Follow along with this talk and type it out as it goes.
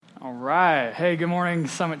right. Hey, good morning,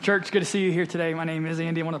 Summit Church. Good to see you here today. My name is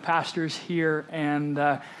Andy. I'm one of the pastors here. And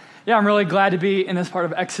I'm really glad to be in this part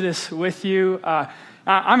of Exodus with you.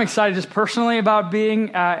 I'm excited just personally about being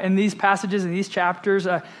in these passages, in these chapters.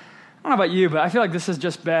 I don't know about you, but I feel like this has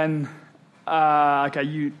just been like a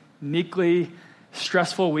uniquely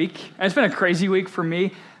stressful week. And it's been a crazy week for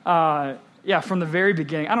me. From the very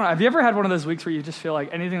beginning. I don't know. Have you ever had one of those weeks where you just feel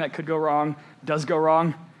like anything that could go wrong does go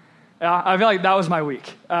wrong? I feel like that was my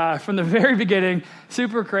week. From the very beginning,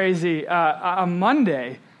 super crazy. On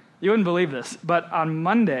Monday, you wouldn't believe this, but on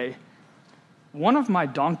Monday, one of my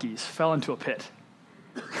donkeys fell into a pit.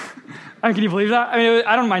 Can you believe that?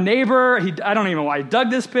 I don't know, my neighbor, I don't even know why he dug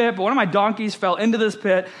this pit, but one of my donkeys fell into this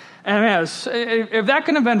pit. And man, if that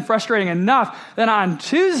couldn't have been frustrating enough, then on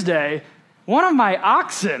Tuesday, one of my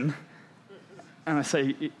oxen, and I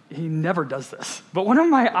say, he never does this, but one of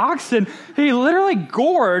my oxen, he literally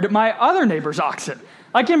gored my other neighbor's oxen,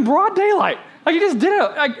 like in broad daylight. Like he just did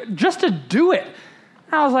it, like just to do it.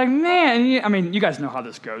 And I was like, man, you guys know how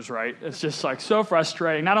this goes, right? It's just like so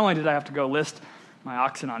frustrating. Not only did I have to go list my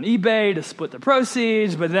oxen on eBay to split the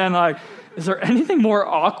proceeds, but then like, is there anything more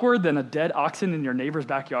awkward than a dead oxen in your neighbor's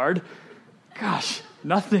backyard? Gosh,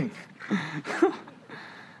 nothing.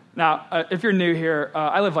 Now, if you're new here,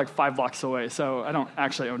 I live like 5 blocks away, so I don't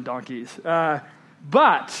actually own donkeys.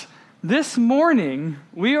 But this morning,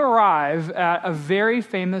 we arrive at a very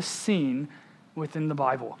famous scene within the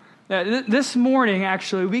Bible. This morning,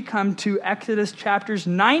 actually, we come to Exodus chapters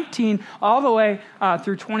 19 all the way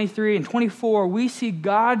through 23 and 24. We see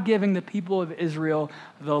God giving the people of Israel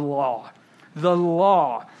the law. The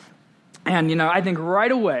law. And, I think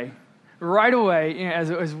right away,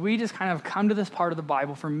 as we just kind of come to this part of the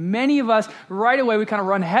Bible, for many of us, right away, we kind of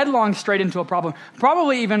run headlong straight into a problem,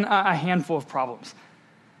 probably even a handful of problems.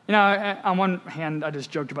 On one hand, I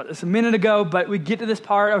just joked about this a minute ago, but we get to this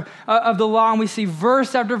part of the law, and we see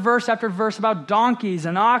verse after verse after verse about donkeys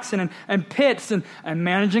and oxen and pits and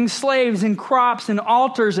managing slaves and crops and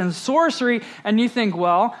altars and sorcery, and you think,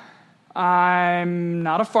 well, I'm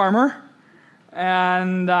not a farmer,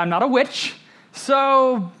 and I'm not a witch,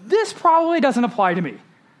 so this probably doesn't apply to me.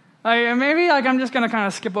 Maybe I'm just going to kind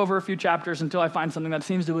of skip over a few chapters until I find something that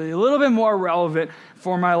seems to be a little bit more relevant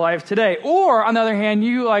for my life today. Or, on the other hand,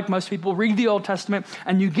 you, like most people, read the Old Testament,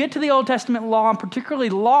 and you get to the Old Testament law, and particularly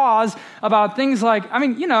laws about things like,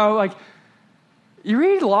 you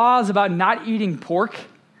read laws about not eating pork,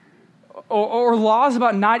 or laws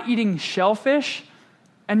about not eating shellfish,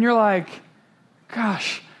 and you're like,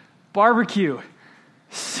 gosh, barbecue,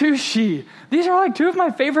 sushi. These are like 2 of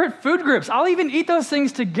my favorite food groups. I'll even eat those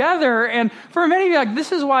things together. And for many of you,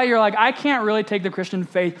 this is why you're like, I can't really take the Christian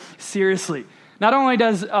faith seriously. Not only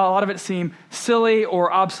does a lot of it seem silly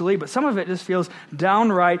or obsolete, but some of it just feels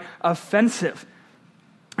downright offensive.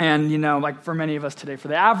 And, for many of us today, for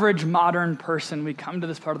the average modern person, we come to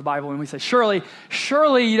this part of the Bible and we say, surely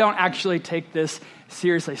you don't actually take this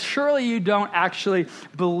seriously. Surely you don't actually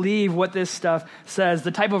believe what this stuff says,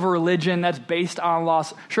 the type of a religion that's based on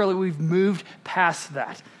laws. Surely we've moved past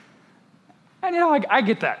that. And, I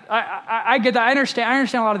get that. I get that. I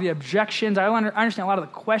understand a lot of the objections. I understand a lot of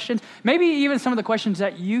the questions. Maybe even some of the questions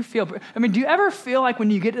that you feel. Do you ever feel like when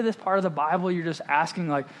you get to this part of the Bible, you're just asking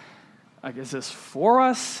like, is this for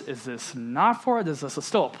us? Is this not for us? Does this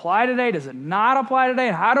still apply today? Does it not apply today?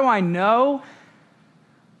 And how do I know?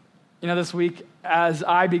 This week, as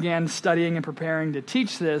I began studying and preparing to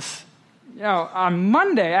teach this, on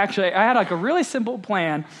Monday, actually, I had a really simple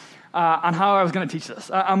plan on how I was going to teach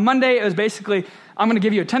this. On Monday, it was basically, I'm going to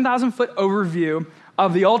give you a 10,000-foot overview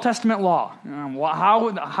of the Old Testament law,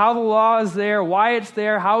 how the law is there, why it's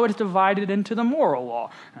there, how it's divided into the moral law,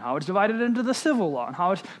 and how it's divided into the civil law, and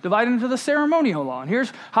how it's divided into the ceremonial law. And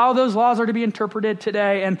here's how those laws are to be interpreted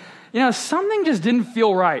today. And, something just didn't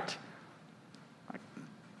feel right.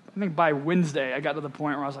 I think by Wednesday, I got to the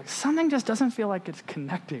point where I was like, something just doesn't feel like it's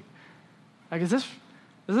connecting. Is this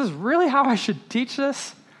really how I should teach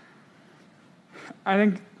this? I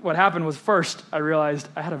think what happened was, first, I realized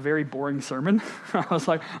I had a very boring sermon. I was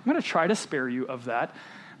like, I'm going to try to spare you of that.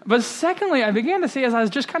 But secondly, I began to see, as I was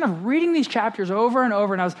just kind of reading these chapters over and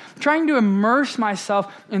over, and I was trying to immerse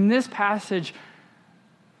myself in this passage,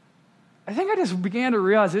 I think I just began to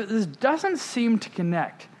realize that this doesn't seem to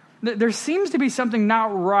connect. There seems to be something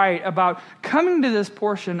not right about coming to this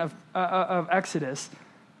portion of Exodus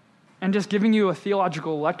and just giving you a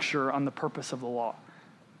theological lecture on the purpose of the law.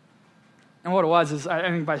 And what it was is, I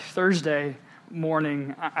think by Thursday,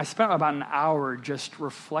 morning, I spent about an hour just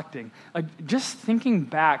reflecting, just thinking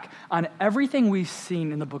back on everything we've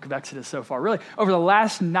seen in the book of Exodus so far. Really, over the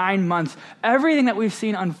last 9 months, everything that we've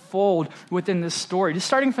seen unfold within this story, just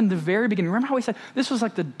starting from the very beginning. Remember how we said this was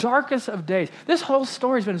like the darkest of days? This whole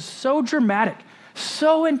story has been so dramatic,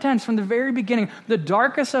 so intense from the very beginning. The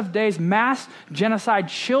darkest of days, mass genocide,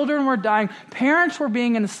 children were dying, parents were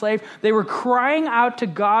being enslaved, they were crying out to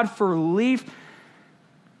God for relief.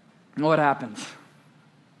 And what happens?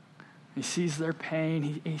 He sees their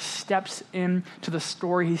pain. He steps into the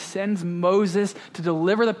story. He sends Moses to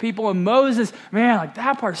deliver the people. And Moses, man, like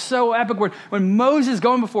that part's so epic. When Moses is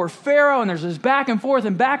going before Pharaoh, and there's this back and forth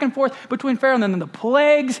between Pharaoh, and then the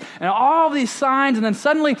plagues and all these signs, and then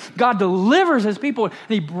suddenly God delivers his people, and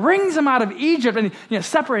he brings them out of Egypt, and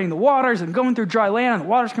separating the waters and going through dry land, and the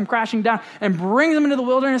waters come crashing down, and brings them into the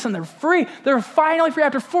wilderness, and they're free. They're finally free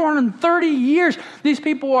after 430 years. These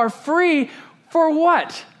people are free for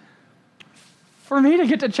what? For me to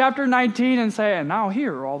get to chapter 19 and say, and now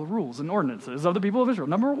here are all the rules and ordinances of the people of Israel,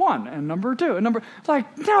 number 1 and number 2 and it's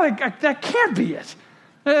like, no, that can't be it.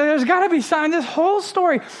 There's got to be something. This whole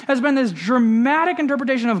story has been this dramatic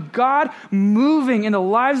interpretation of God moving in the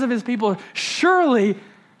lives of his people. Surely,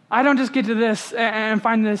 I don't just get to this and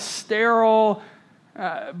find this sterile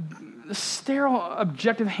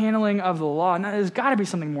objective handling of the law. No, there's got to be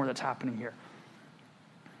something more that's happening here.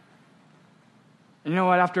 And you know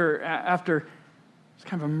what? After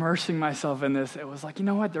kind of immersing myself in this, it was like, you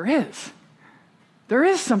know what? There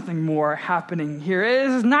is something more happening here. It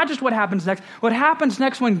is not just what happens next. What happens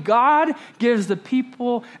next when God gives the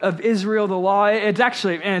people of Israel the law, it's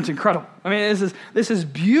incredible. I mean, this is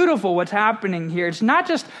beautiful what's happening here. It's not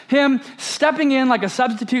just him stepping in like a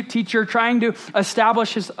substitute teacher trying to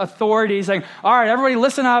establish his authority, saying, all right, everybody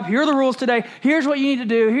listen up. Here are the rules today. Here's what you need to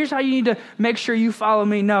do. Here's how you need to make sure you follow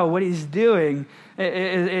me. No, what he's doing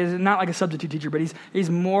is not like a substitute teacher, but he's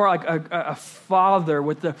more like a father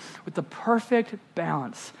with the perfect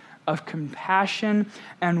balance of compassion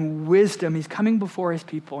and wisdom. He's coming before his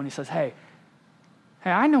people and he says, hey,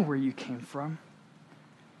 I know where you came from.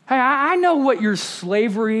 Hey, I know what your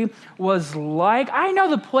slavery was like. I know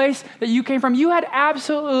the place that you came from. You had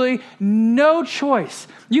absolutely no choice.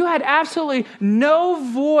 You had absolutely no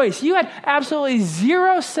voice. You had absolutely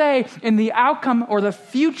zero say in the outcome or the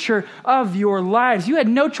future of your lives. You had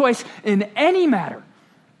no choice in any matter.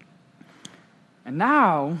 And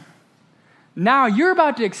now you're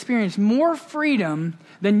about to experience more freedom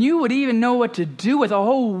than you would even know what to do with a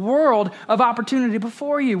whole world of opportunity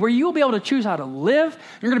before you, where you'll be able to choose how to live.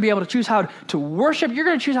 You're going to be able to choose how to worship. You're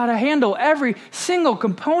going to choose how to handle every single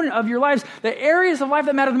component of your lives. The areas of life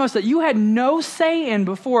that matter the most that you had no say in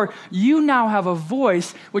before, you now have a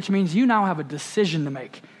voice, which means you now have a decision to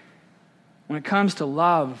make. When it comes to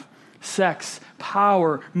love, sex,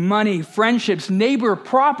 power, money, friendships, neighbor,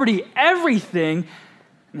 property, everything.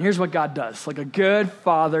 And here's what God does. Like a good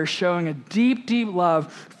father showing a deep, deep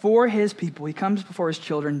love for his people. He comes before his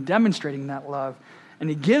children demonstrating that love. And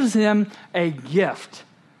he gives them a gift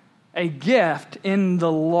in the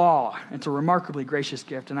law. It's a remarkably gracious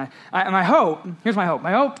gift. And my hope, here's my hope.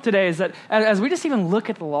 My hope today is that as we just even look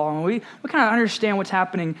at the law and we kind of understand what's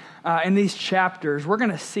happening in these chapters, we're going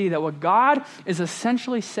to see that what God is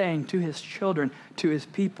essentially saying to his children, to his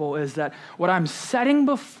people, is that what I'm setting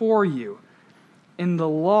before you in the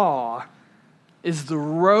law is the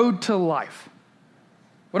road to life.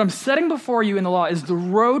 What I'm setting before you in the law is the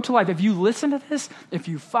road to life. If you listen to this, if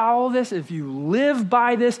you follow this, if you live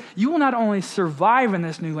by this, you will not only survive in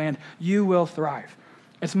this new land, you will thrive.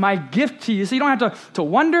 It's my gift to you. So you don't have to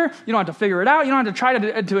wonder. You don't have to figure it out. You don't have to try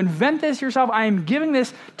to invent this yourself. I am giving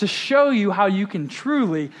this to show you how you can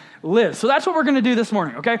truly live. So that's what we're going to do this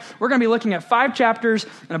morning, okay? We're going to be looking at 5 chapters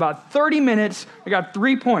in about 30 minutes. We got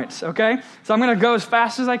 3 points, okay? So I'm going to go as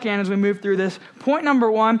fast as I can as we move through this. Point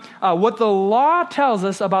number 1, what the law tells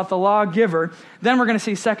us about the lawgiver. Then we're going to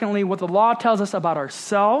see, secondly, what the law tells us about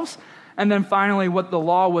ourselves. And then finally, what the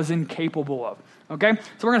law was incapable of. Okay,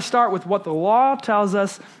 so we're going to start with what the law tells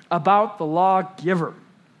us about the lawgiver.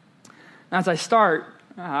 Now, as I start,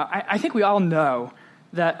 I think we all know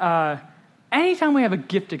that anytime we have a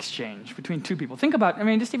gift exchange between two people,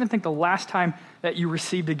 just even think the last time that you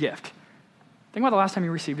received a gift. Think about the last time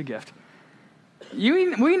you received a gift.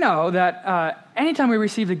 We know that anytime we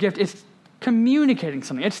receive a gift, it's communicating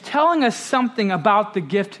something. It's telling us something about the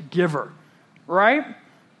gift giver, right?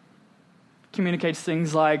 Communicates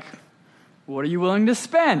things like, what are you willing to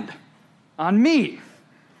spend on me?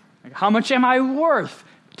 Like, how much am I worth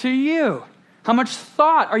to you? How much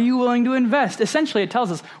thought are you willing to invest? Essentially, it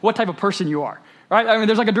tells us what type of person you are, right? I mean,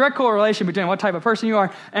 there's like a direct correlation between what type of person you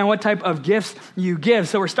are and what type of gifts you give.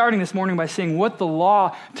 So we're starting this morning by seeing what the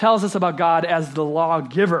law tells us about God as the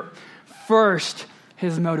lawgiver. First,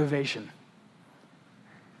 his motivation.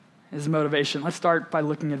 His motivation. Let's start by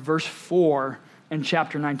looking at verse 4 in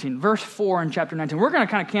chapter 19. Verse 4 in chapter 19. We're going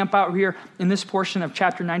to kind of camp out here in this portion of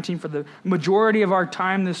chapter 19 for the majority of our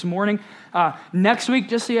time this morning. Next week,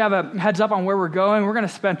 just so you have a heads up on where we're going, we're going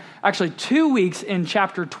to spend actually 2 weeks in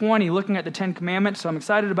chapter 20 looking at the Ten Commandments, so I'm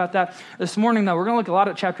excited about that. This morning, though, we're going to look a lot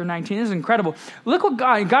at chapter 19. This is incredible. Look what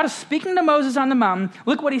God is speaking to Moses on the mountain.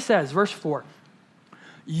 Look what he says, verse 4.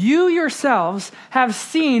 You yourselves have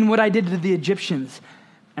seen what I did to the Egyptians,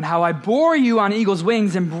 and how I bore you on eagle's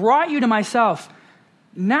wings and brought you to myself.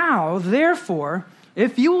 Now, therefore,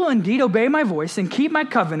 if you will indeed obey my voice and keep my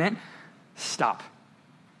covenant, stop.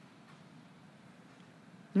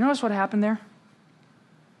 You notice what happened there?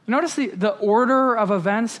 You notice the order of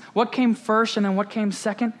events, what came first and then what came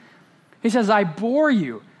second? He says, I bore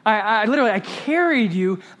you. I carried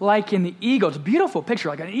you like an eagle. It's a beautiful picture,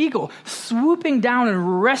 like an eagle swooping down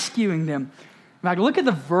and rescuing them. In fact, look at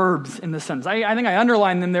the verbs in this sentence. I think I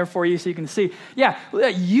underlined them there for you so you can see. Yeah,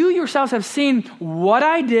 you yourselves have seen what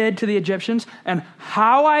I did to the Egyptians and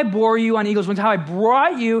how I bore you on eagle's wings, how I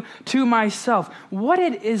brought you to myself. What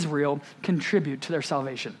did Israel contribute to their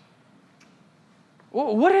salvation?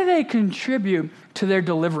 What did they contribute to their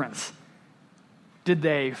deliverance? Did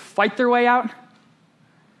they fight their way out?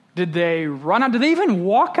 Did they run out? Did they even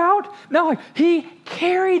walk out? No, he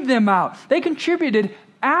carried them out. They contributed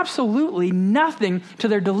absolutely nothing to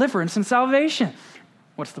their deliverance and salvation.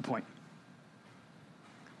 What's the point?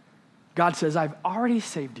 God says, I've already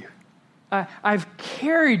saved you. I've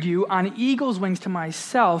carried you on eagle's wings to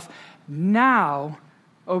myself. Now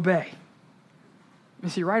obey. You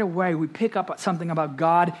see, right away, we pick up something about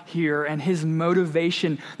God here and his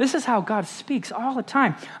motivation. This is how God speaks all the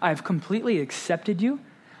time. I have completely accepted you.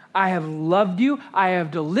 I have loved you. I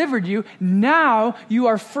have delivered you. Now you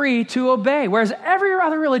are free to obey. Whereas every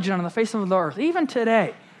other religion on the face of the earth, even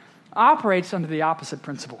today, operates under the opposite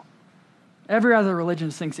principle. Every other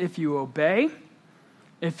religion thinks if you obey,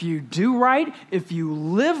 if you do right, if you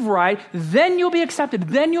live right, then you'll be accepted,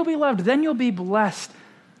 then you'll be loved, then you'll be blessed.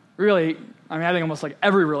 Really, I think almost like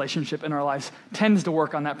every relationship in our lives tends to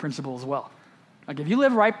work on that principle as well. Like if you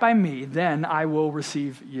live right by me, then I will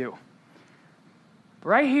receive you. But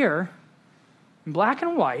right here, in black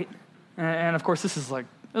and white, and of course this is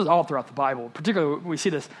all throughout the Bible, particularly we see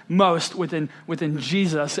this most within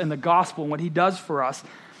Jesus and the gospel and what he does for us.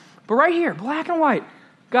 But right here, black and white,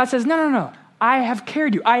 God says, no, I have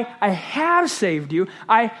carried you. I have saved you.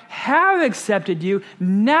 I have accepted you.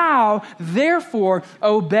 Now, therefore,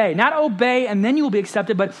 obey. Not obey and then you will be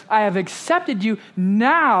accepted, but I have accepted you.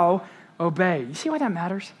 Now, obey. You see why that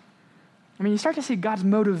matters? I mean, you start to see God's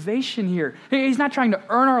motivation here. He's not trying to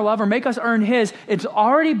earn our love or make us earn his. It's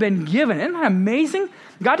already been given. Isn't that amazing?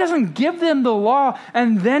 God doesn't give them the law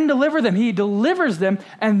and then deliver them. He delivers them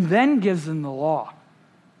and then gives them the law.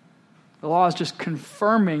 The law is just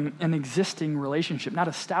confirming an existing relationship, not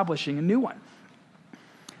establishing a new one.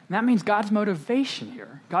 And that means God's motivation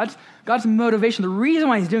here. God's motivation, the reason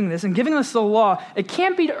why he's doing this and giving us the law, it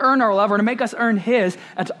can't be to earn our love or to make us earn his.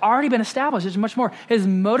 That's already been established. It's much more. His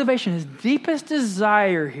motivation, his deepest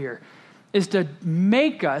desire here is to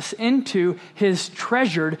make us into his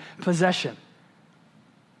treasured possession.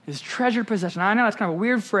 His treasured possession. I know that's kind of a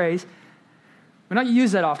weird phrase. We don't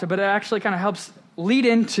use that often, but it actually kind of helps lead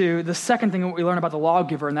into the second thing that we learn about the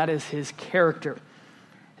lawgiver, and that is his character.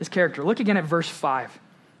 His character. Look again at verse 5.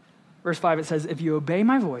 Verse 5, it says, if you obey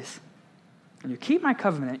my voice and you keep my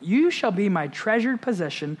covenant, you shall be my treasured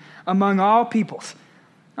possession among all peoples.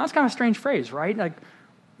 Now, that's kind of a strange phrase, right? Like,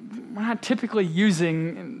 we're not typically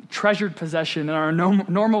using treasured possession in our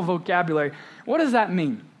normal vocabulary. What does that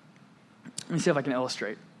mean? Let me see if I can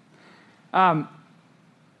illustrate. When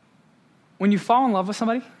you fall in love with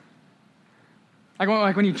somebody,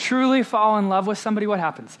 like when you truly fall in love with somebody, what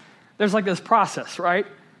happens? There's like this process, right?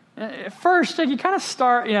 At first, you kind of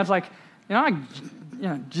start, it's like,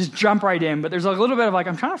 just jump right in. But there's a little bit of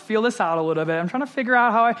I'm trying to feel this out a little bit. I'm trying to figure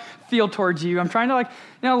out how I feel towards you. I'm trying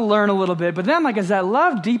to learn a little bit. But then as that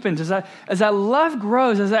love deepens, as that love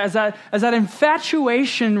grows, as that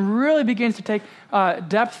infatuation really begins to take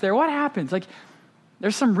depth there, what happens?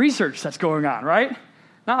 There's some research that's going on, right?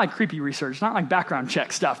 Not like creepy research, not like background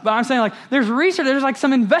check stuff. But I'm saying there's research, there's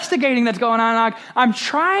some investigating that's going on. I'm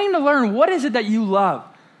trying to learn, what is it that you love?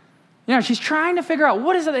 She's trying to figure out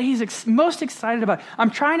what is it that he's most excited about. I'm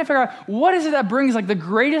trying to figure out what is it that brings the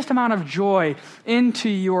greatest amount of joy into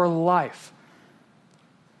your life.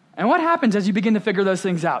 And what happens as you begin to figure those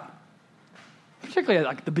things out? particularly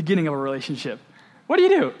at the beginning of a relationship, what do?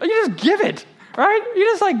 You just give it, right? You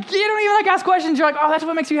just you don't even ask questions. You're like, oh, that's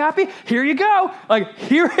what makes you happy? Here you go.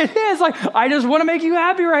 Here it is. I just want to make you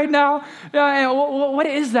happy right now. And what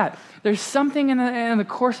is that? There's something in the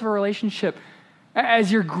course of a relationship.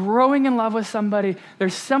 As you're growing in love with somebody,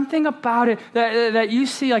 there's something about it that you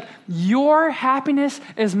see, your happiness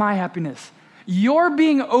is my happiness. Your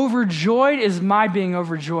being overjoyed is my being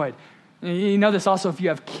overjoyed. You know this also if you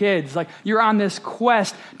have kids. You're on this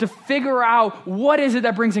quest to figure out what is it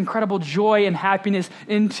that brings incredible joy and happiness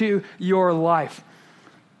into your life.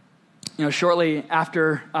 Shortly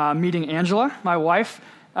after meeting Angela, my wife,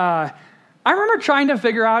 I remember trying to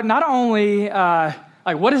figure out not only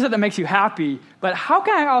what is it that makes you happy, but how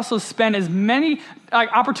can I also spend as many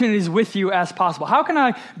opportunities with you as possible? How can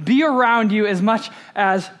I be around you as much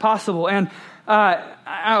as possible? And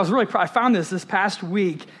I was really proud. I found this past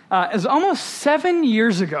week. It was almost 7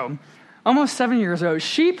 years ago.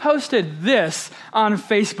 She posted this on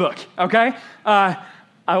Facebook, okay? I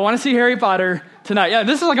want to see Harry Potter tonight. Yeah,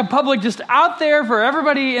 this is a public just out there for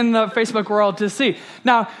everybody in the Facebook world to see.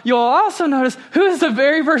 Now, you'll also notice who's the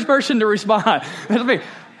very first person to respond. It'll be,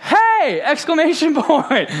 hey! Exclamation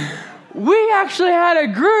point. We actually had a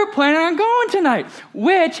group planning on going tonight,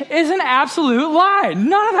 which is an absolute lie.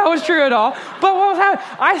 None of that was true at all. But what was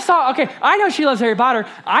happening? I know she loves Harry Potter.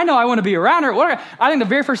 I know I want to be around her. I think the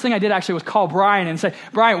very first thing I did actually was call Brian and say,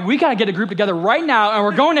 Brian, we got to get a group together right now, and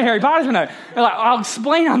we're going to Harry Potter tonight. And I'll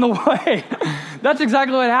explain on the way. That's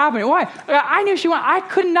exactly what happened. Why? I knew she wanted. I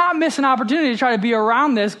could not miss an opportunity to try to be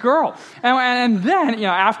around this girl. And then,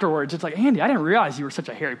 afterwards, it's Andy, I didn't realize you were such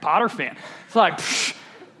a Harry Potter fan. It's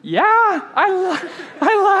yeah, I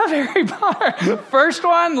love Harry Potter. First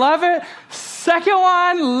one, love it. Second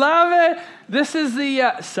one, love it. This is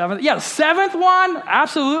the seventh. Yeah, the seventh one,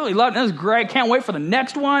 absolutely love it. This is great. Can't wait for the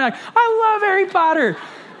next one. I love Harry Potter.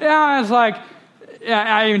 Yeah, it's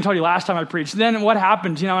I even told you last time I preached. Then what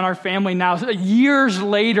happens, in our family now, years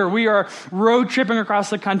later, we are road tripping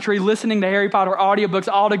across the country, listening to Harry Potter audiobooks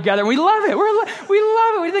all together. We love it. We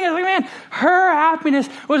love it. We think, man, her happiness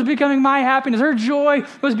was becoming my happiness. Her joy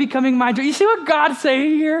was becoming my joy. You see what God's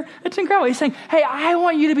saying here? It's incredible. He's saying, hey, I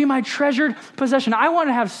want you to be my treasured possession. I want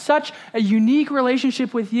to have such a unique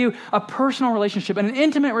relationship with you, a personal relationship, an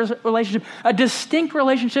intimate relationship, a distinct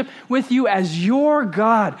relationship with you as your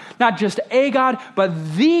God. Not just a God,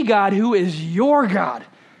 but the God who is your God.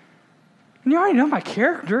 And you already know my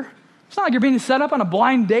character. It's not you're being set up on a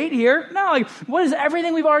blind date here. No, what is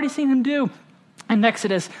everything we've already seen him do? In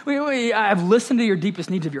Exodus, I've listened to your deepest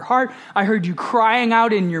needs of your heart. I heard you crying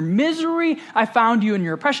out in your misery. I found you in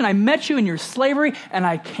your oppression. I met you in your slavery, and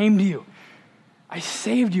I came to you. I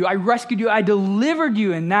saved you. I rescued you. I delivered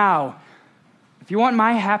you. And now, if you want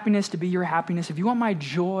my happiness to be your happiness, if you want my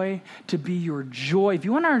joy to be your joy, if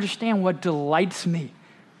you want to understand what delights me,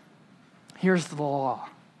 here's the law.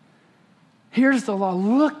 Here's the law.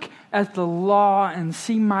 Look at the law and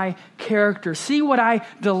see my character. See what I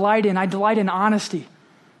delight in. I delight in honesty.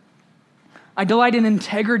 I delight in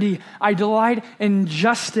integrity. I delight in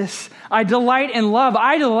justice. I delight in love.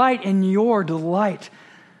 I delight in your delight.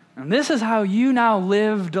 And this is how you now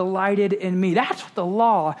live delighted in me. That's what the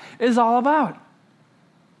law is all about.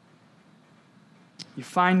 You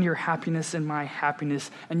find your happiness in my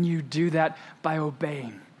happiness, and you do that by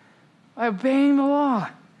obeying the law.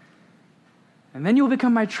 And then you'll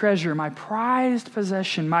become my treasure, my prized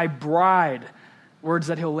possession, my bride, words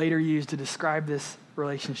that he'll later use to describe this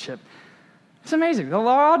relationship. It's amazing. The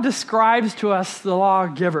law describes to us the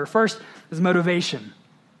lawgiver. First is motivation,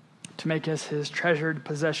 to make us his treasured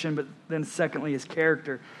possession, but then secondly, his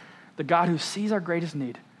character, the God who sees our greatest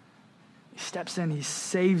need. He steps in, he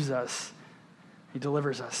saves us, he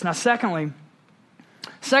delivers us. Now, secondly,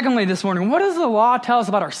 this morning, what does the law tell us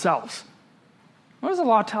about ourselves? What does the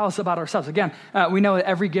law tell us about ourselves? Again, we know that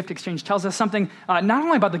every gift exchange tells us something not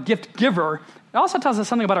only about the gift giver, it also tells us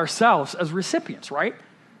something about ourselves as recipients, right?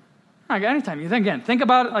 Like anytime you think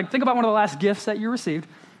about it, think about one of the last gifts that you received.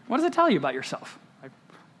 What does it tell you about yourself?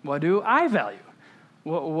 What do I value?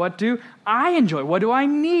 What do I enjoy? What do I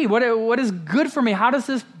need? What is good for me? How does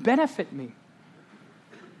this benefit me?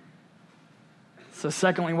 So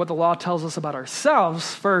secondly, what the law tells us about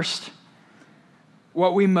ourselves. First,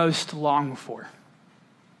 what we most long for.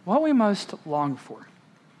 What we most long for.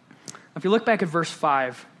 If you look back at verse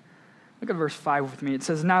 5, look at verse 5 with me. It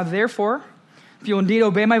says, now therefore, if you will indeed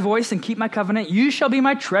obey my voice and keep my covenant, you shall be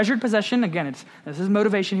my treasured possession. Again, this is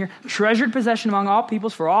motivation here. Treasured possession among all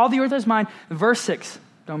peoples, for all the earth is mine. Verse 6,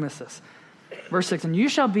 don't miss this. Verse 6, and you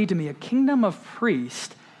shall be to me a kingdom of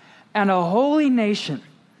priests and a holy nation.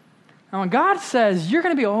 And when God says you're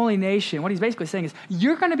going to be a holy nation, what he's basically saying is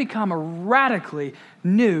you're going to become a radically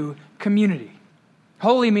new community.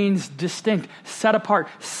 Holy means distinct, set apart,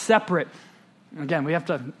 separate. Again, we have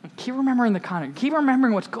to keep remembering the context, keep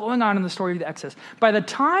remembering what's going on in the story of the Exodus. By the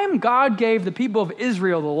time God gave the people of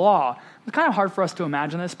Israel the law, it's kind of hard for us to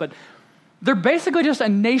imagine this, but they're basically just a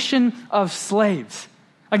nation of slaves.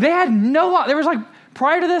 Like they had no law. There was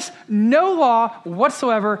prior to this, no law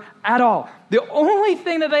whatsoever at all. The only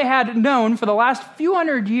thing that they had known for the last few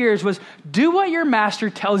hundred years was do what your master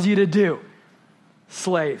tells you to do.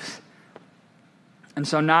 Slaves. And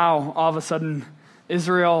so now, all of a sudden,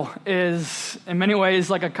 Israel is, in many ways,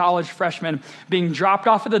 like a college freshman being dropped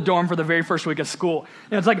off at the dorm for the very first week of school.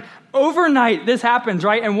 It's like overnight this happens,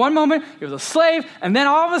 right? And one moment, he was a slave, and then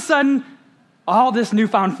all of a sudden, all this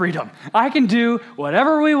newfound freedom. I can do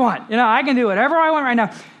whatever we want. I can do whatever I want right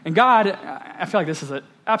now. And God, I feel like this is an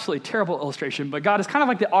absolutely terrible illustration, but God is kind of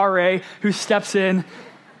like the RA who steps in.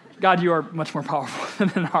 God, you are much more powerful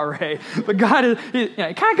than an RA. But God, he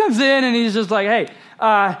kind of comes in and he's just like, hey,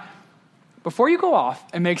 before you go off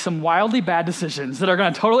and make some wildly bad decisions that are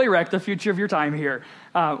going to totally wreck the future of your time here,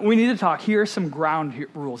 we need to talk. Here are some ground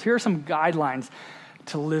rules. Here are some guidelines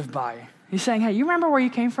to live by. He's saying, hey, you remember where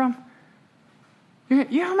you came from?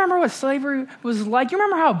 You remember what slavery was like? You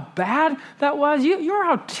remember how bad that was? You remember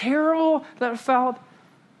how terrible that felt?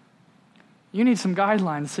 You need some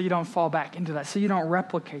guidelines so you don't fall back into that, so you don't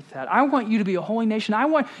replicate that. I want you to be a holy nation. I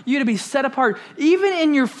want you to be set apart, even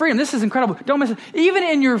in your freedom. This is incredible. Don't miss it. Even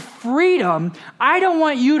in your freedom, I don't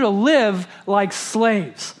want you to live like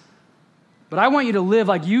slaves, but I want you to live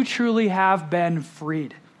like you truly have been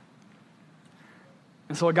freed.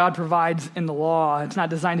 And so what God provides in the law, it's not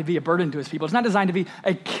designed to be a burden to his people. It's not designed to be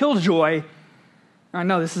a killjoy.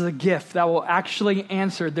 No, this is a gift that will actually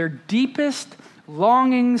answer their deepest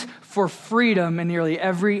longings for freedom in nearly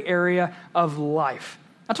every area of life.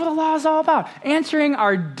 That's what the law is all about, answering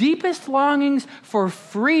our deepest longings for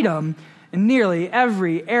freedom in nearly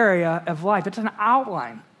every area of life. It's an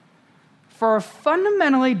outline for a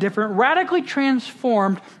fundamentally different, radically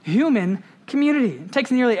transformed human community. It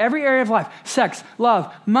takes nearly every area of life, sex,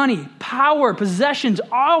 love, money, power, possessions,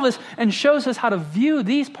 all of this, and shows us how to view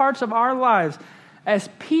these parts of our lives as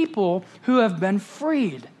people who have been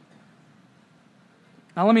freed.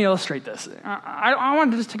 Now, let me illustrate this. I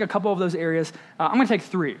want to just take a couple of those areas. I'm going to take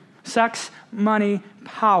 3. Sex, money,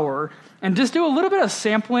 power, and just do a little bit of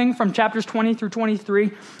sampling from chapters 20 through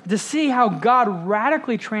 23 to see how God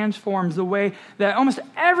radically transforms the way that almost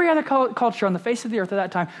every other culture on the face of the earth at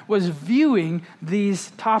that time was viewing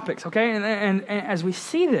these topics, okay? And as we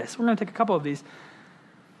see this, we're going to take a couple of these.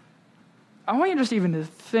 I want you just even to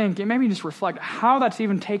think, and maybe just reflect how that's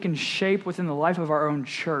even taken shape within the life of our own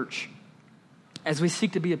church as we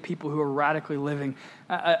seek to be a people who are radically living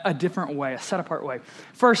a different way, a set-apart way.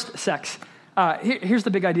 First, sex. Here's the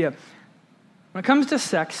big idea. When it comes to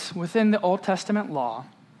sex within the Old Testament law,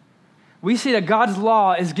 we see that God's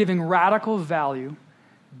law is giving radical value,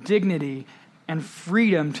 dignity, and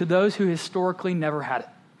freedom to those who historically never had it.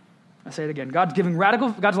 I say it again.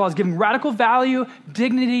 God's law is giving radical value,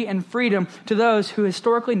 dignity, and freedom to those who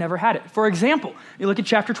historically never had it. For example, you look at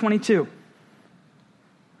chapter 22.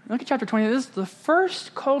 Look at chapter 20. This is the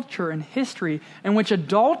first culture in history in which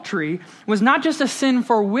adultery was not just a sin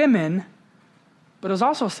for women, but it was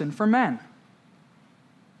also a sin for men.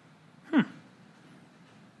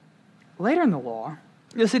 Later in the law,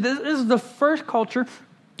 you'll see this is the first culture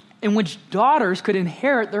in which daughters could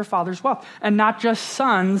inherit their father's wealth, and not just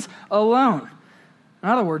sons alone. In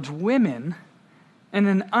other words, women, in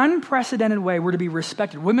an unprecedented way, were to be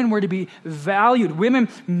respected. Women were to be valued. Women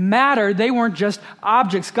mattered. They weren't just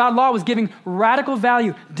objects. God's law was giving radical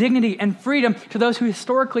value, dignity, and freedom to those who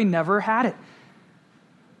historically never had it.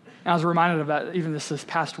 And I was reminded of that even this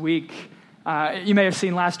past week. You may have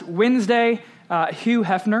seen last Wednesday, Hugh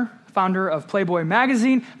Hefner, founder of Playboy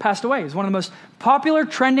magazine, passed away. It was one of the most popular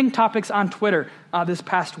trending topics on Twitter this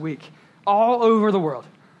past week, all over the world.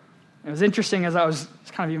 It was interesting as I was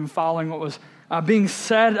kind of even following what was being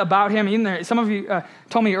said about him. Some of you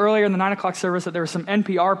told me earlier in the 9 o'clock service that there were some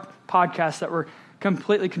NPR podcasts that were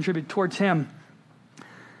completely contributed towards him.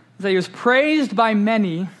 That he was praised by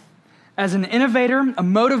many as an innovator, a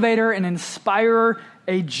motivator, an inspirer,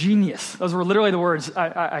 a genius. Those were literally the words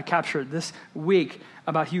I captured this week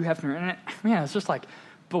about Hugh Hefner. And it's just like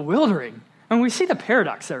bewildering. And we see the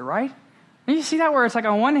paradox there, right? And you see that where it's like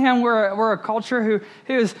on one hand, we're a culture who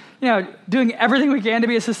is, doing everything we can to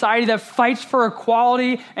be a society that fights for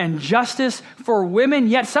equality and justice for women,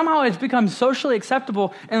 yet somehow it's become socially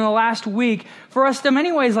acceptable in the last week for us to in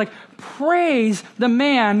many ways praise the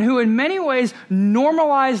man who in many ways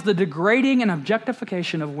normalized the degrading and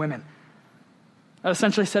objectification of women. That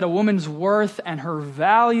essentially said a woman's worth and her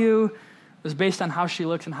value was based on how she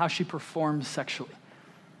looks and how she performs sexually.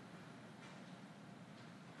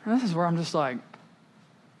 And this is where I'm just like,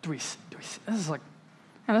 this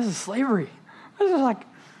is slavery. This is like,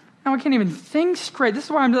 and we can't even think straight. This is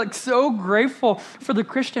why I'm so grateful for the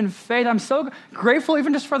Christian faith. I'm so grateful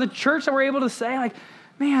even just for the church that we're able to say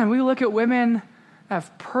man, we look at women, they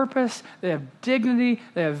have purpose, they have dignity,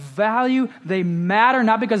 they have value, they matter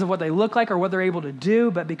not because of what they look like or what they're able to do,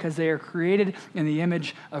 but because they are created in the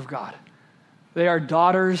image of God. They are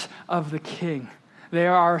daughters of the King. They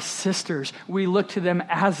are our sisters. We look to them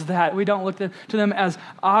as that. We don't look to them as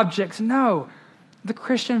objects. No, the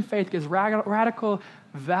Christian faith gives radical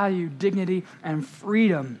value, dignity, and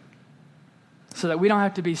freedom so that we don't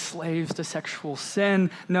have to be slaves to sexual sin.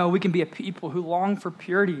 No, we can be a people who long for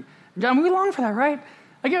purity. John, we long for that, right?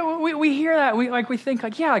 We hear that. We think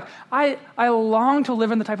I long to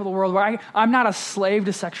live in the type of the world where I'm not a slave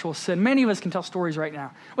to sexual sin. Many of us can tell stories right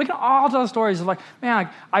now. We can all tell stories of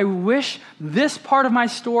I wish this part of my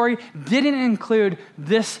story didn't include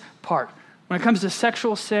this part. When it comes to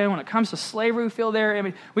sexual sin, when it comes to slavery, we feel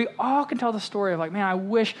there. We all can tell the story of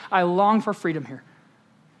I long for freedom here.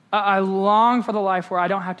 I long for the life where I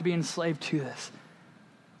don't have to be enslaved to this.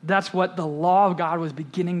 That's what the law of God was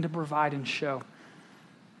beginning to provide and show.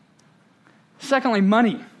 Secondly,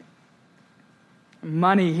 money.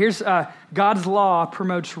 Money. Here's God's law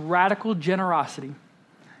promotes radical generosity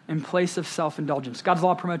in place of self-indulgence. God's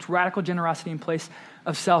law promotes radical generosity in place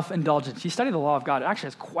of self-indulgence. You study the law of God, it actually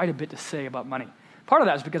has quite a bit to say about money. Part of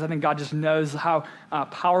that is because I think God just knows how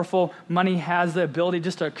powerful money has the ability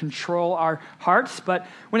just to control our hearts. But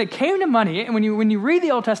when it came to money, and when you read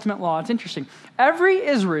the Old Testament law, it's interesting. Every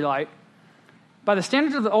Israelite, by the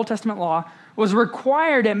standards of the Old Testament law, was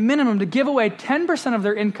required at minimum to give away 10% of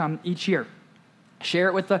their income each year. Share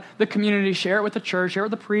it with the community, share it with the church, share it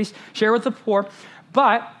with the priest, share it with the poor.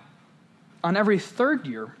 But on every third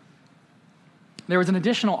year, there was an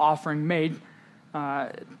additional offering made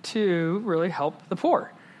to really help the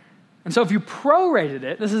poor. And so if you prorated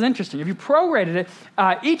it, this is interesting, if you prorated it,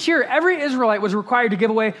 each year every Israelite was required to give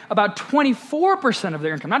away about 24% of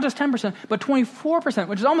their income, not just 10%, but 24%,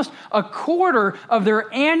 which is almost a quarter of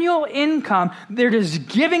their annual income. They're just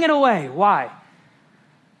giving it away. Why?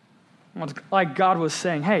 Well, it's like God was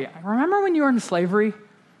saying, hey, remember when you were in slavery?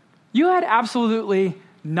 You had absolutely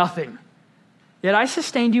nothing. Yet I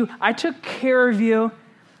sustained you. I took care of you.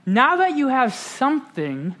 Now that you have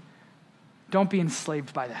something, don't be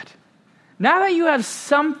enslaved by that. Now that you have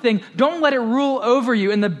something, don't let it rule over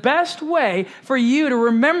you. And the best way for you to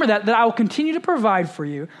remember that I will continue to provide for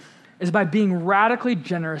you, is by being radically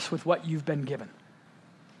generous with what you've been given.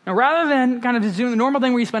 Now, rather than kind of just doing the normal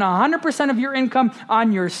thing where you spend 100% of your income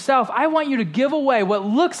on yourself, I want you to give away what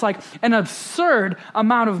looks like an absurd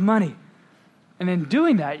amount of money. And in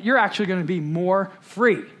doing that, you're actually going to be more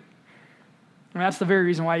free. And that's the very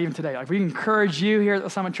reason why even today, we encourage you here at the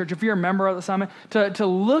Summit Church, if you're a member of the Summit, to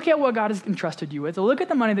look at what God has entrusted you with, to look at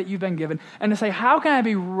the money that you've been given, and to say, how can I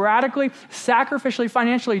be radically, sacrificially,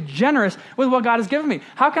 financially generous with what God has given me?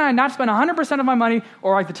 How can I not spend 100% of my money,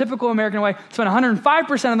 or like the typical American way, spend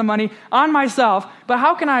 105% of the money on myself, but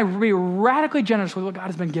how can I be radically generous with what God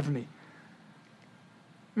has been given me?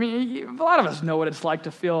 A lot of us know what it's like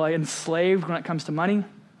to feel enslaved when it comes to money.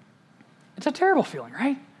 It's a terrible feeling,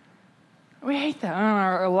 right? We hate that.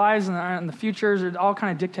 Our lives and the futures are all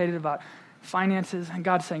kind of dictated about finances. And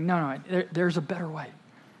God's saying, no, there's a better way.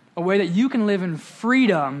 A way that you can live in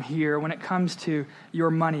freedom here when it comes to your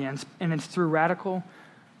money. And it's through radical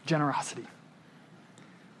generosity.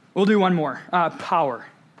 We'll do one more. Power.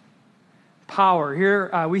 Power.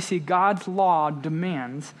 Here we see God's law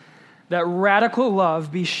demands that radical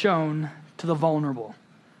love be shown to the vulnerable.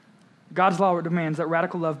 God's law demands that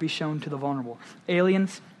radical love be shown to the vulnerable.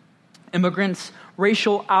 Aliens, immigrants,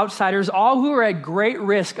 racial outsiders, all who are at great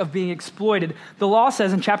risk of being exploited. The law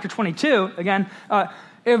says in chapter 22, again,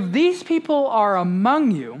 if these people are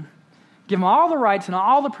among you, give them all the rights and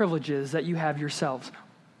all the privileges that you have yourselves.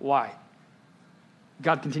 Why?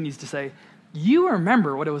 God continues to say, you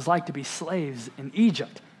remember what it was like to be slaves in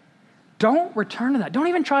Egypt. don't return to that. Don't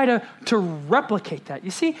even try to replicate that.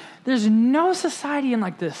 You see, there's no society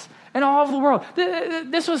like this in all of the world.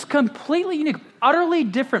 This was completely unique, utterly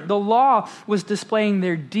different. The law was displaying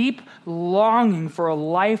their deep longing for a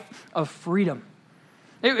life of freedom.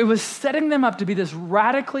 It was setting them up to be this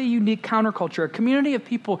radically unique counterculture, a community of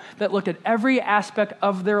people that looked at every aspect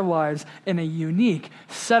of their lives in a unique,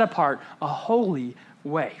 set apart, a holy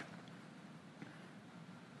way.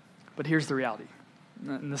 But here's the reality.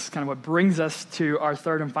 And this is kind of what brings us to our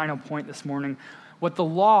third and final point this morning. What the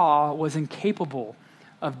law was incapable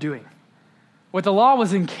of doing. What the law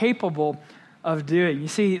was incapable of doing. You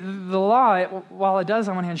see, the law, while it does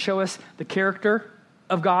on one hand show us the character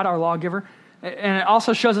of God, our lawgiver, and it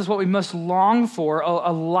also shows us what we must long for,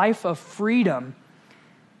 a life of freedom.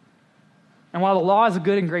 And while the law is a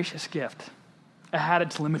good and gracious gift, it had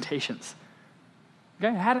its limitations.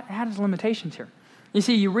 Okay, it had its limitations here. You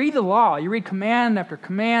see, you read the law, you read command after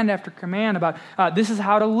command after command about this is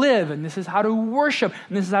how to live, and this is how to worship,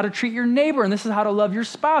 and this is how to treat your neighbor, and this is how to love your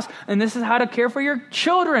spouse, and this is how to care for your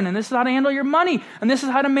children, and this is how to handle your money, and this is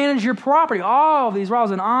how to manage your property. All of these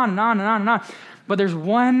laws, and on and on and on and on. But there's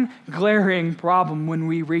one glaring problem when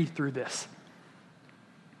we read through this.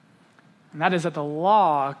 And that is that the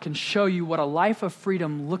law can show you what a life of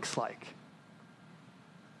freedom looks like,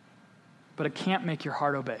 but it can't make your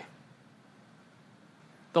heart obey.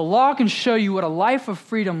 The law can show you what a life of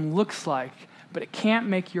freedom looks like, but it can't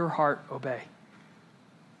make your heart obey.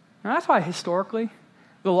 Now, that's why historically,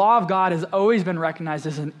 the law of God has always been recognized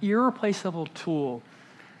as an irreplaceable tool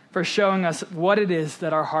for showing us what it is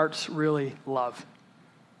that our hearts really love.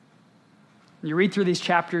 You read through these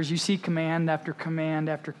chapters, you see command after command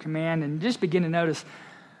after command, and you just begin to notice,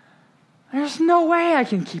 there's no way I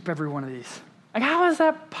can keep every one of these. Like, how is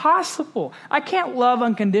that possible? I can't love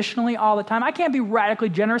unconditionally all the time. I can't be radically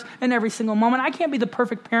generous in every single moment. I can't be the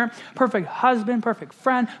perfect parent, perfect husband, perfect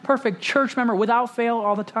friend, perfect church member without fail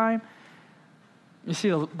all the time. You see,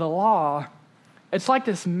 the law, it's like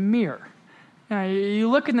this mirror. You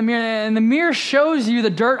look in the mirror, and the mirror shows you the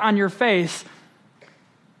dirt on your face,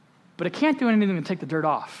 but it can't do anything to take the dirt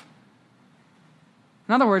off.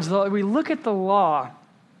 In other words, we look at the law,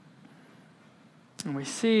 and we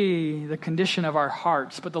see the condition of our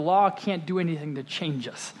hearts, but the law can't do anything to change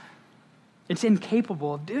us. It's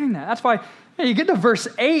incapable of doing that. That's why you get to verse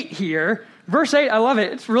 8 here. Verse 8, I love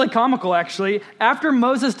it. It's really comical, actually. After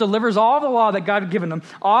Moses delivers all the law that God had given him,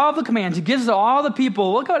 all the commands, he gives to all the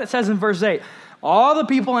people. Look what it says in verse 8. All the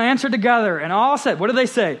people answered together and all said, what do they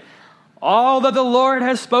say? All that the Lord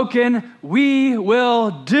has spoken, we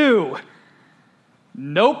will do.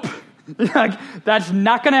 Nope. That's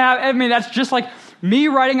not going to happen. I mean, that's just like me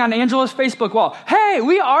writing on Angela's Facebook wall, hey,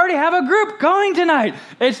 we already have a group going tonight.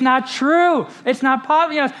 It's not true. It's not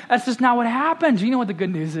possible. That's just not what happens. You know what the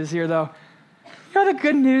good news is here, though? You know the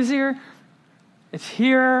good news here? It's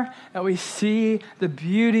here that we see the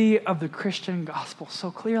beauty of the Christian gospel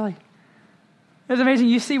so clearly. It's amazing.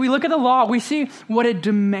 You see, we look at the law. We see what it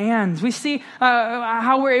demands. We see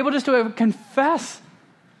how we're able just to confess.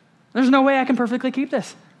 There's no way I can perfectly keep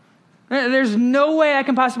this. There's no way I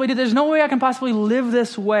can possibly do this. There's no way I can possibly live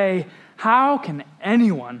this way. How can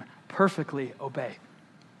anyone perfectly obey?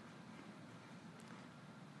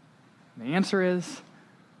 And the answer is,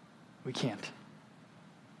 we can't.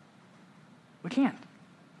 We can't.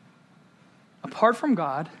 Apart from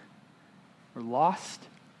God, we're lost.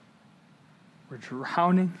 We're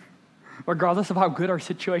drowning. Regardless of how good our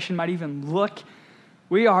situation might even look,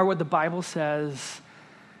 we are what the Bible says,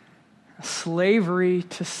 slavery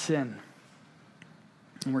to sin.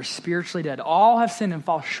 And we're spiritually dead. All have sinned and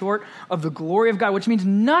fall short of the glory of God, which means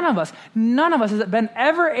none of us has been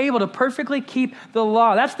ever able to perfectly keep the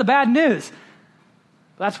law. That's the bad news.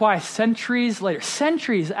 That's why centuries later,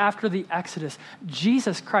 centuries after the Exodus,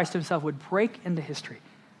 Jesus Christ himself would break into history.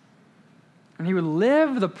 And he would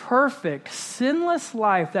live the perfect, sinless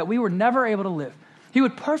life that we were never able to live. He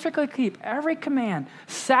would perfectly keep every command,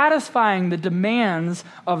 satisfying the demands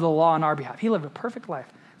of the law on our behalf. He lived a perfect life,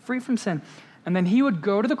 free from sin. And then he would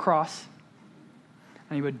go to the cross,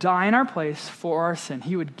 and he would die in our place for our sin.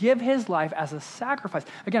 He would give his life as a sacrifice.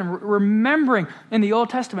 Again, remembering in the Old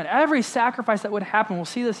Testament, every sacrifice that would happen, we'll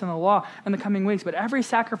see this in the law in the coming weeks, but every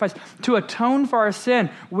sacrifice to atone for our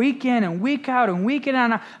sin, week in and week out and week in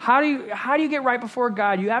and out. How do you get right before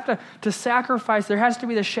God? You have to sacrifice. There has to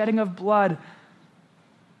be the shedding of blood.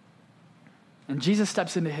 And Jesus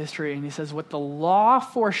steps into history and he says, what the law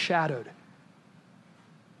foreshadowed,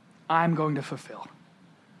 I'm going to fulfill.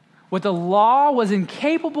 What the law was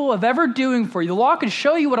incapable of ever doing for you. The law could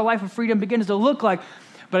show you what a life of freedom begins to look like,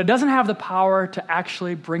 but it doesn't have the power to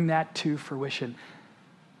actually bring that to fruition.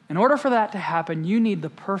 In order for that to happen, you need the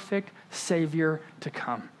perfect Savior to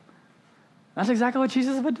come. That's exactly what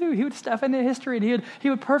Jesus would do. He would step into history and he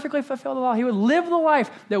would perfectly fulfill the law. He would live the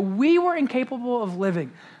life that we were incapable of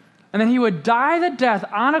living. And then he would die the death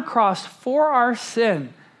on a cross for our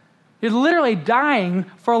sin. He's literally dying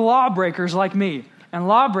for lawbreakers like me and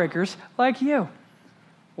lawbreakers like you.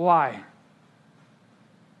 Why?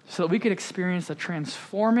 So that we could experience the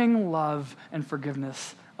transforming love and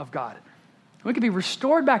forgiveness of God. We could be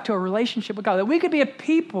restored back to a relationship with God. That we could be a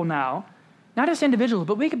people now, not just individuals,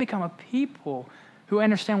 but we could become a people who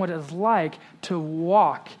understand what it is like to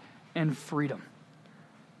walk in freedom.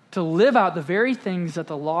 To live out the very things that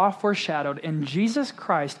the law foreshadowed. In Jesus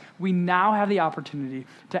Christ, we now have the opportunity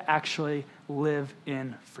to actually live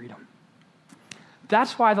in freedom.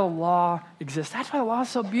 That's why the law exists. That's why the law is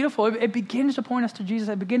so beautiful. It begins to point us to Jesus.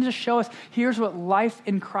 It begins to show us, here's what life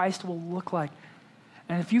in Christ will look like.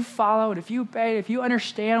 And if you follow it, if you obey it, if you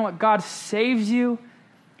understand what God saves you,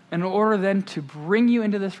 in order then to bring you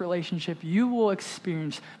into this relationship, you will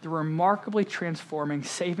experience the remarkably transforming,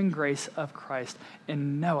 saving grace of Christ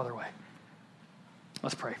in no other way.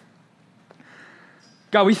 Let's pray.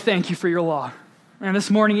 God, we thank you for your law. And this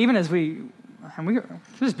morning, even as we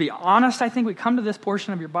just be honest, I think we come to this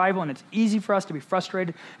portion of your Bible and it's easy for us to be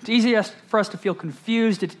frustrated. It's easy for us to feel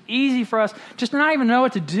confused. It's easy for us just to not even know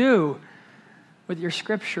what to do with your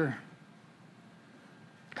scripture.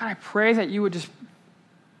 God, I pray that you would just,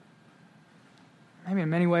 maybe in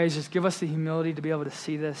many ways, just give us the humility to be able to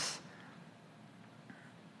see this.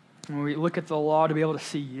 When we look at the law, to be able to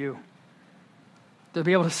see you. To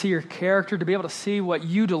be able to see your character, to be able to see what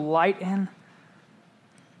you delight in.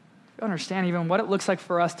 To understand even what it looks like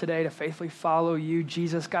for us today to faithfully follow you,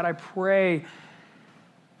 Jesus. God, I pray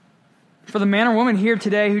for the man or woman here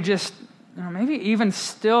today who just, maybe even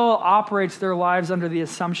still operates their lives under the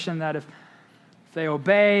assumption that if they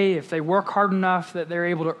obey, if they work hard enough, that they're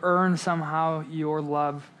able to earn somehow your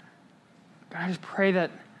love. God, I just pray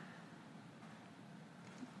that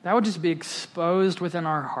would just be exposed within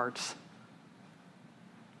our hearts.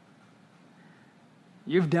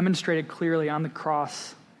 You've demonstrated clearly on the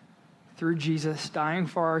cross, through Jesus dying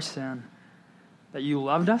for our sin, that you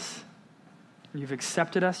loved us, you've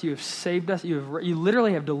accepted us, you have saved us, you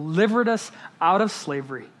literally have delivered us out of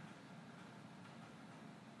slavery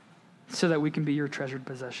so that we can be your treasured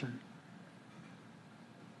possession.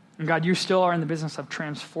 And God, you still are in the business of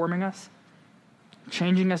transforming us,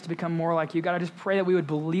 changing us to become more like you. God, I just pray that we would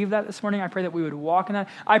believe that this morning. I pray that we would walk in that.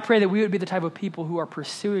 I pray that we would be the type of people who are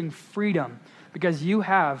pursuing freedom because you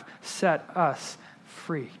have set us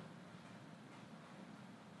free.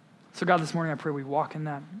 So God, this morning I pray we walk in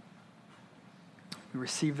that. We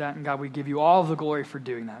receive that, and God, we give you all of the glory for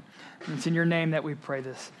doing that. And it's in your name that we pray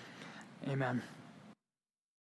this. Amen.